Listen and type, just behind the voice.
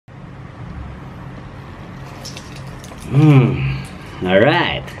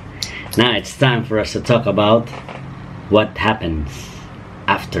Alright, now it's time for us to talk about what happens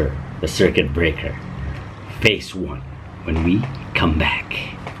after the circuit breaker. Phase 1, when we come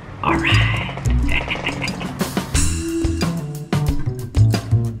back. Alright.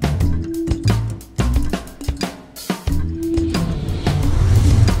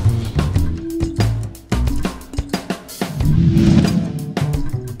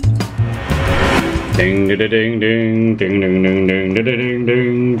 Ding ding ding ding ding ding ding ding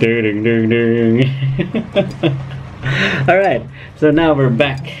ding ding ding ding ding. All right, so now we're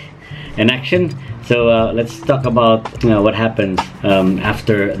back in action. So let's talk about what happens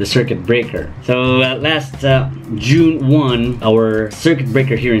after the circuit breaker. So last June 1, our circuit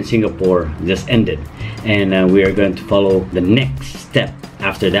breaker here in Singapore just ended, and we are going to follow the next step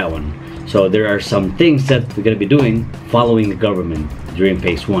after that one. So there are some things that we're going to be doing following the government during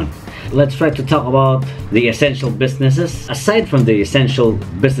phase 1. Let's try to talk about the essential businesses. Aside from the essential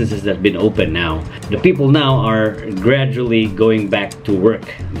businesses that have been open now, the people now are gradually going back to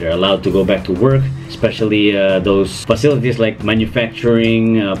work. They're allowed to go back to work, especially those facilities like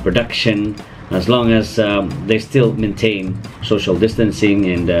manufacturing, production, as long as they still maintain social distancing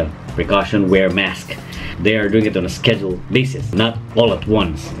and precaution, wear mask. They are doing it on a scheduled basis, not all at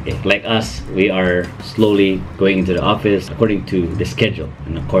once. Okay? Like us, we are slowly going into the office according to the schedule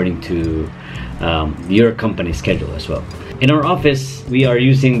and according to your company schedule as well. In our office, we are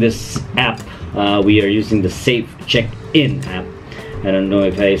using this app. We are using the Safe Check-in app. I don't know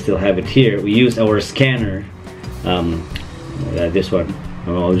if I still have it here. We use our scanner, this one.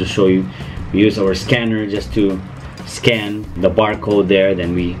 I'll just show you. We use our scanner just to scan the barcode there,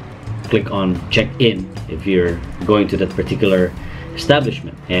 then we click on check-in if you're going to that particular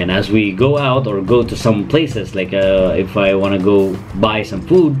establishment. And as we go out or go to some places, like if I want to go buy some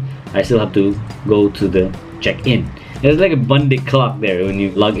food, I still have to go to the check-in. There's like a Bundy clock there when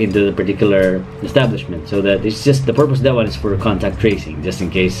you log into the particular establishment, so that it's just the purpose of that one is for contact tracing, just in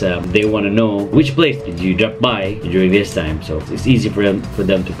case they want to know which place did you drop by during this time, so it's easy for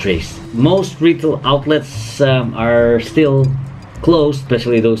them to trace. Most retail outlets are still closed,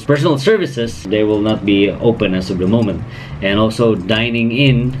 especially those personal services. They will not be open as of the moment. And also dining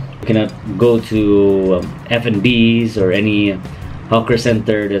in, you cannot go to F&Bs or any hawker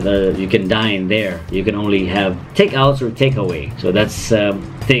center that you can dine there. You can only have takeouts or takeaway. So that's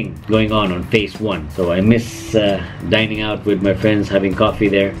thing going on phase 1. So I miss dining out with my friends, having coffee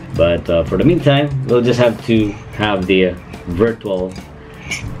there. But for the meantime, we'll just have to have the virtual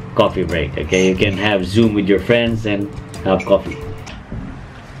coffee break. Okay, you can have Zoom with your friends and have coffee.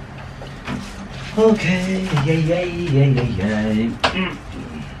 Okay,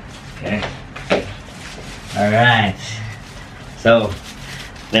 okay. Alright. So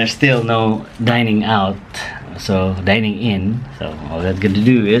there's still no dining out, so dining in. So all that's good to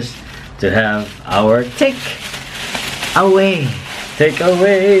do is to have our take away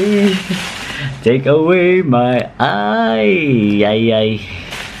my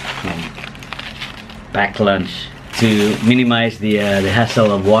pack lunch to minimize the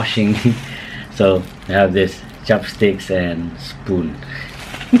hassle of washing. So I have this chopsticks and spoon.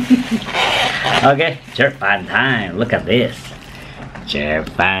 Okay, Chirpan time. Look at this.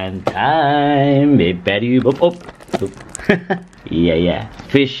 Chirpan time. Yeah.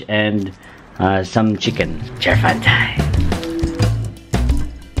 Fish and some chicken. Chirpan time.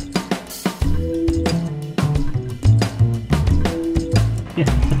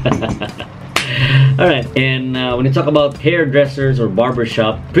 Alright, and when you talk about hairdressers or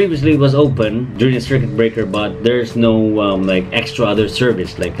barbershop, previously it was open during the circuit breaker, but there's no like extra other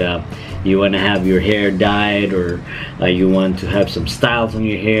service, like you want to have your hair dyed, or you want to have some styles on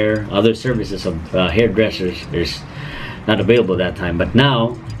your hair. Other services of hairdressers, there's not available that time, but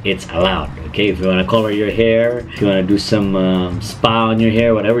now it's allowed. Okay, if you want to color your hair, if you want to do some spa on your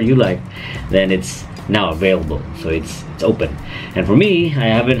hair, whatever you like, then it's now available. So it's open. And for me, I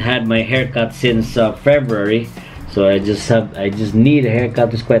haven't had my haircut since February, so I just need a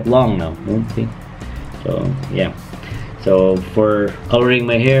haircut. It's quite long now, don't you? So yeah, so for coloring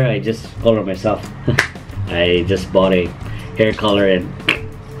my hair, I just color myself. I just bought a hair color and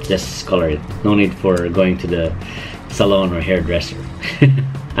just color it. No need for going to the salon or hairdresser.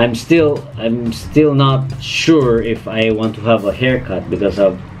 I'm still not sure if I want to have a haircut, because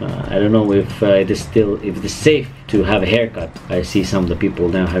of I don't know if it is safe to have a haircut. I see some of the people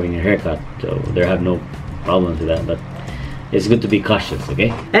now having a haircut, so they have no problem with that, but it's good to be cautious,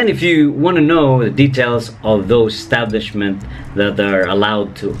 okay? And if you want to know the details of those establishments that are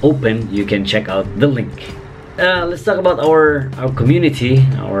allowed to open, you can check out the link let's talk about our community,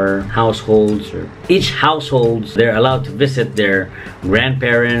 our households. Or each household, they're allowed to visit their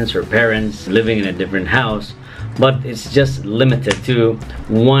grandparents or parents living in a different house, but it's just limited to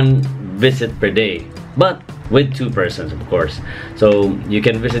one visit per day, but with 2 persons, of course. So you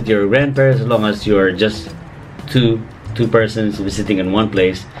can visit your grandparents as long as you're just two persons visiting in one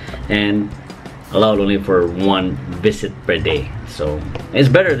place, and allowed only for 1 visit per day. So it's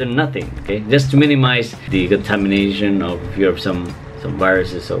better than nothing, okay? Just to minimize the contamination of if you have some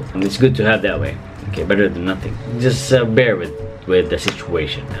viruses. So it's good to have that way, okay? Better than nothing. Just bear with the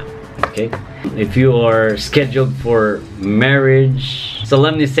situation now, okay? If you are scheduled for marriage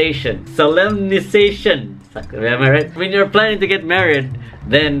solemnization, am I right? When you're planning to get married,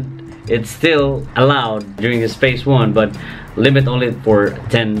 then it's still allowed during this phase 1, but limit only for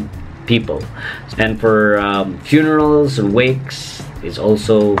 10 people. And for funerals and wakes, it's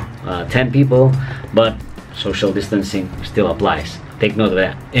also 10 people, but social distancing still applies. Take note of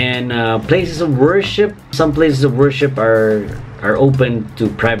that. And places of worship, some places of worship are open to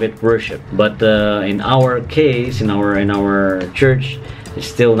private worship, but in our case, in our church, it's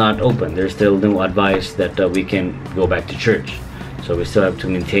still not open. There's still no advice that we can go back to church. So we still have to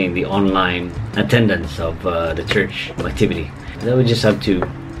maintain the online attendance of the church activity. Then we just have to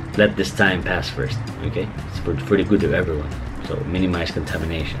let this time pass first, okay? It's for the good of everyone. So minimize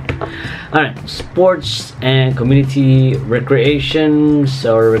contamination. Alright, sports and community recreations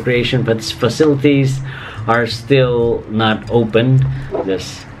or recreation facilities are still not open.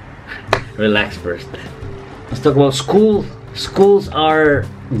 Just relax first. Let's talk about school. Schools are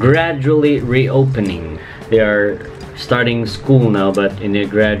gradually reopening. They are starting school now, but in a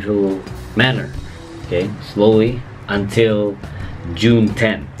gradual manner, okay? Slowly until June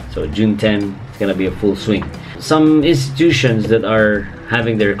 10. So June 10 is gonna be a full swing. Some institutions that are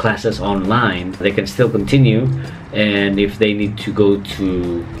having their classes online, they can still continue, and if they need to go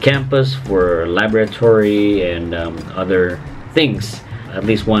to campus for laboratory and other things, at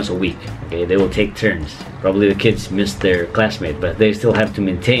least once a week, okay? They will take turns. Probably the kids miss their classmate, but they still have to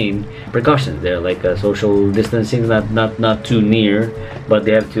maintain precautions. They're like social distancing, not too near, but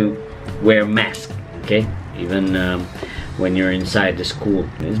they have to wear mask, okay? Even when you're inside the school.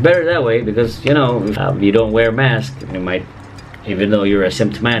 It's better that way because, you know, if you don't wear a mask, you might, even though you're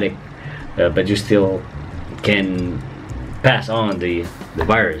asymptomatic, but you still can pass on the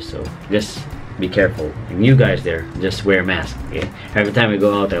virus. So just be careful. And you guys there, just wear a mask, okay? Every time I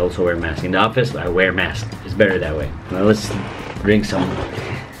go out, I also wear a mask. In the office, I wear a mask. It's better that way. Now let's drink some.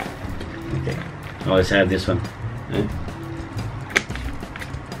 Okay. Always have this one. Right?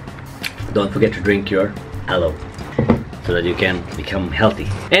 Don't forget to drink your aloe, so that you can become healthy.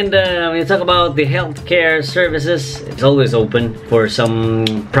 And when you talk about the healthcare services, it's always open for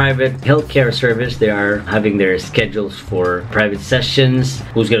some private healthcare service. They are having their schedules for private sessions.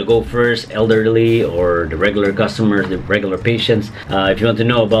 Who's gonna go first, elderly or the regular customers, the regular patients? If you want to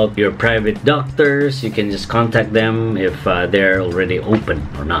know about your private doctors, you can just contact them if they're already open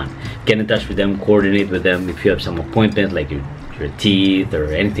or not. Get in touch with them, coordinate with them if you have some appointment like your teeth or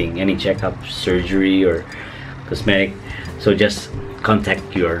anything, any checkup, surgery or cosmetic. So just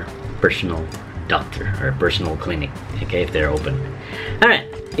contact your personal doctor or personal clinic, okay, if they're open. Alright,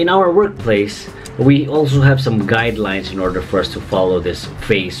 in our workplace, we also have some guidelines in order for us to follow this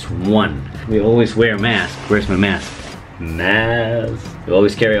phase 1. We always wear a mask. Where's my mask? Mask. We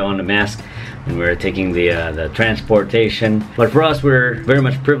always carry on the mask when we're taking the transportation. But for us, we're very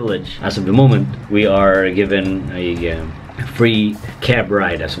much privileged. As of the moment, we are given a free cab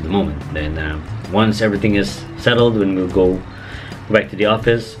ride as of the moment. Then once everything is settled, when we go back to the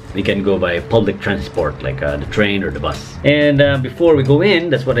office, we can go by public transport like the train or the bus. And before we go in,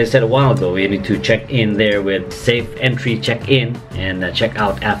 that's what I said a while ago, we need to check in there with safe entry check-in and check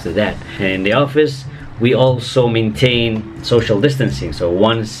out after that. And in the office, we also maintain social distancing, so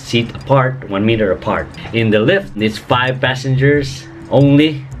 1 seat apart, 1 meter apart. In the lift, it's 5 passengers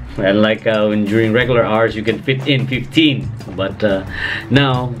only. And like when during regular hours you can fit in 15, but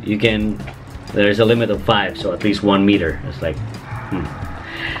now you can, there's a limit of 5, so at least 1 meter. It's like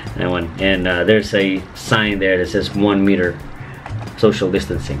that one. And there's a sign there that says 1 meter social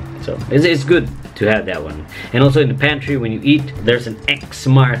distancing, so it's good to have that one. And also in the pantry, when you eat, there's an X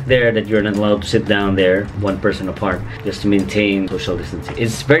mark there that you're not allowed to sit down there 1 person apart, just to maintain social distancing.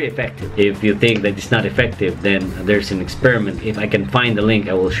 It's very effective. If you think that it's not effective, then there's an experiment. If I can find the link,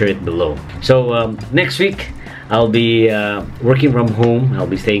 I will share it below. So next week I'll be working from home. I'll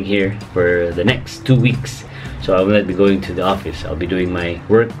be staying here for the next 2 weeks, so I will not be going to the office. I'll be doing my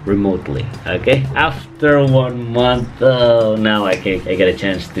work remotely, okay? After 1 month, now I get a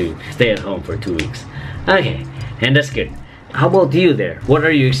chance to stay at home for 2 weeks. Okay, and that's good. How about you there? What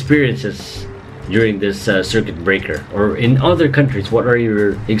are your experiences during this circuit breaker? Or in other countries, what are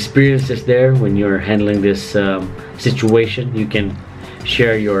your experiences there when you're handling this situation? You can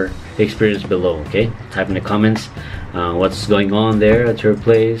share your experience below, okay? Type in the comments what's going on there at your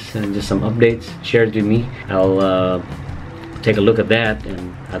place, and just some updates. Share it with me. I'll take a look at that,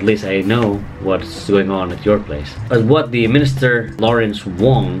 and at least I know what's going on at your place. But what the Minister Lawrence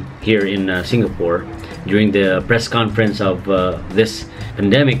Wong here in Singapore, during the press conference of this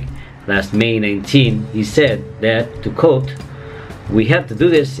pandemic last May 19, he said that, to quote, "We have to do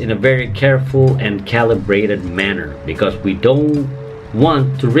this in a very careful and calibrated manner because we don't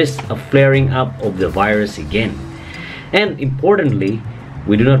want to risk a flaring up of the virus again. And importantly,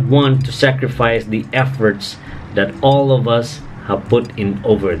 we do not want to sacrifice the efforts that all of us have put in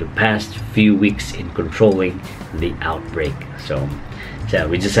over the past few weeks in controlling the outbreak." So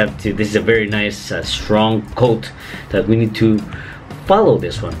we just have to, this is a very nice strong quote that we need to follow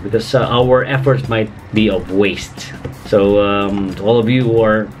this one, because our efforts might be of waste. So to all of you who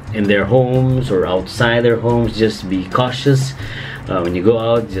are in their homes or outside their homes, just be cautious. When you go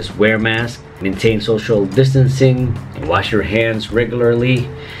out, just wear a mask, maintain social distancing, and wash your hands regularly,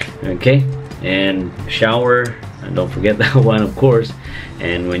 okay? And shower, and don't forget that one, of course.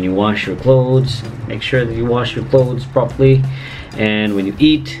 And when you wash your clothes, make sure that you wash your clothes properly. And when you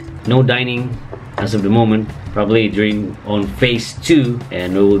eat, no dining as of the moment, probably on phase 2,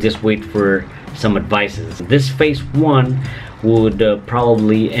 and we will just wait for some advices. This phase 1 would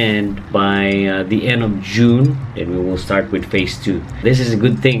probably end by the end of June, and we will start with phase 2. This is a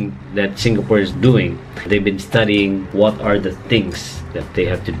good thing that Singapore is doing. They've been studying what are the things that they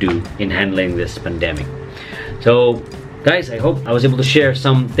have to do in handling this pandemic. So guys, I hope I was able to share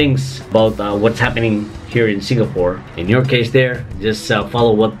some things about what's happening here in Singapore. In your case there, just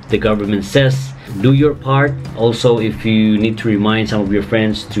follow what the government says. Do your part. Also, if you need to remind some of your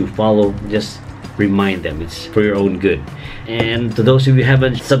friends to follow, just remind them. It's for your own good. And to those of you who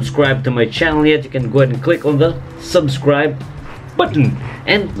haven't subscribed to my channel yet, you can go ahead and click on the subscribe button,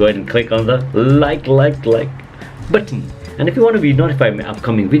 and go ahead and click on the like button. And if you want to be notified of my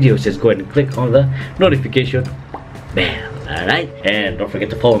upcoming videos, just go ahead and click on the notification bell. Alright, and don't forget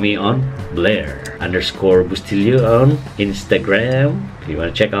to follow me on Blaire_Bustillo on Instagram if you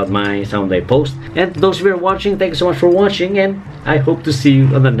want to check out some of my posts. And to those of you who are watching, thank you so much for watching, and I hope to see you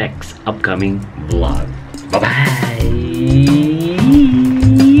on the next upcoming vlog. Bye bye.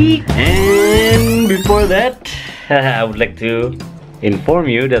 And before that, I would like to inform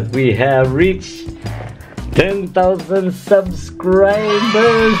you that we have reached 10,000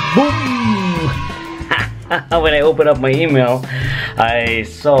 subscribers. Boom! When I opened up my email, I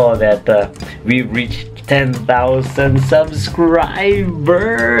saw that we reached 10,000 subscribers.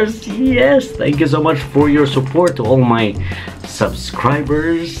 Yes, thank you so much for your support to all my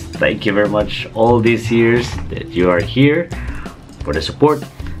subscribers. Thank you very much all these years that you are here for the support.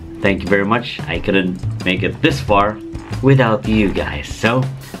 Thank you very much. I couldn't make it this far without you guys. So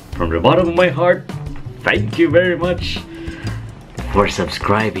from the bottom of my heart, thank you very much for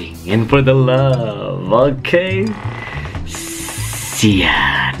subscribing and for the love. Okay, see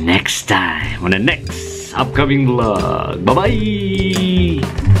ya next time on the next upcoming vlog. Bye bye.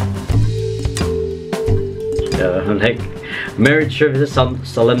 Like marriage services,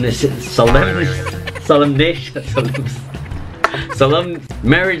 marriage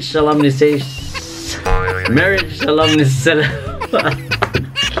solemnization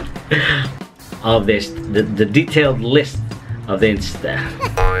of this, the detailed list of the Insta.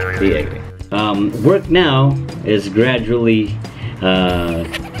 Work now is gradually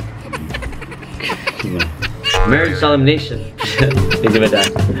marriage solemnization. Think about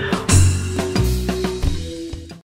that.